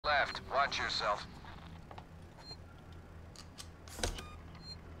left. Watch yourself.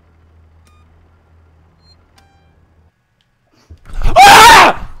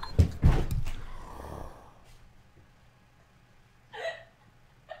 Ah!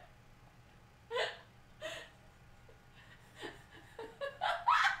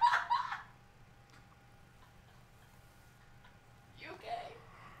 You okay?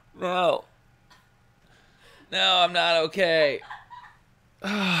 No. No, I'm not okay.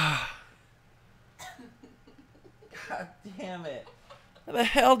 God damn it. Where the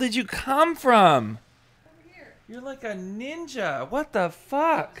hell did you come from? Over here. You're like a ninja. What the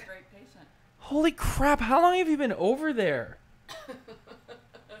fuck? Great patient. Holy crap. How long have you been over there?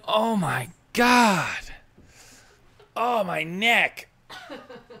 Oh my God. Oh, my neck.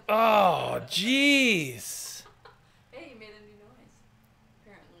 Oh, jeez. Hey, you made a new noise.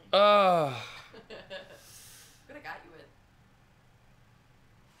 Apparently. Oh. Could have got you with.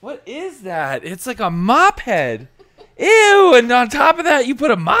 What is that? It's like a mop head. Ew, and on top of that, you put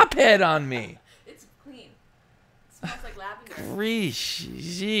a mop head on me. It's clean. It smells like lavender. Greesh.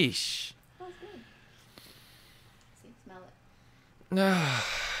 Yeesh. Smells good. See, smell it.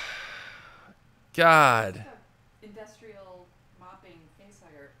 God. Industrial mopping face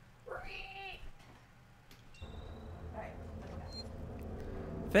hugger. Alright,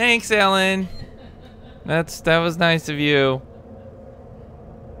 Thanks, Ellen. That was nice of you.